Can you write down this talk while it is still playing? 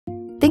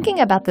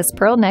Thinking about this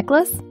pearl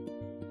necklace?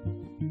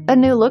 A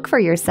new look for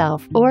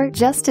yourself, or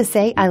just to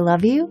say I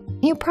love you?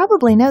 You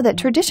probably know that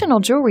traditional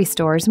jewelry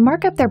stores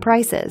mark up their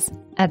prices.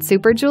 At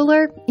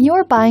SuperJeweler,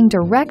 you're buying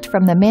direct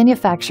from the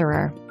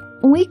manufacturer.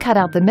 We cut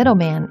out the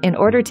middleman in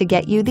order to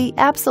get you the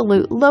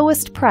absolute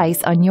lowest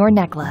price on your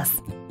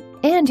necklace.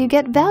 And you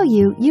get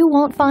value you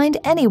won't find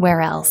anywhere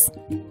else.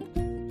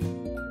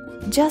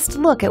 Just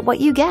look at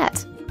what you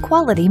get.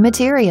 Quality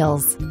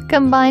materials,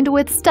 combined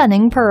with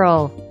stunning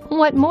pearl.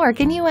 What more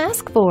can you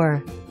ask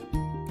for?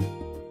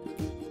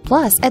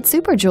 Plus, at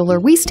SuperJeweler,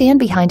 we stand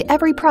behind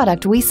every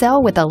product we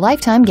sell with a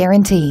lifetime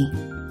guarantee.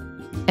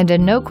 And a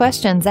no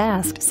questions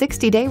asked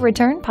 60-day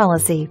return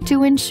policy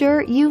to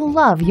ensure you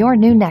love your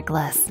new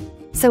necklace.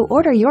 So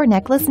order your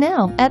necklace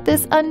now at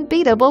this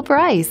unbeatable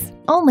price,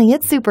 only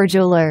at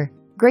SuperJeweler.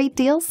 Great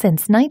deal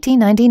since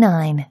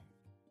 1999.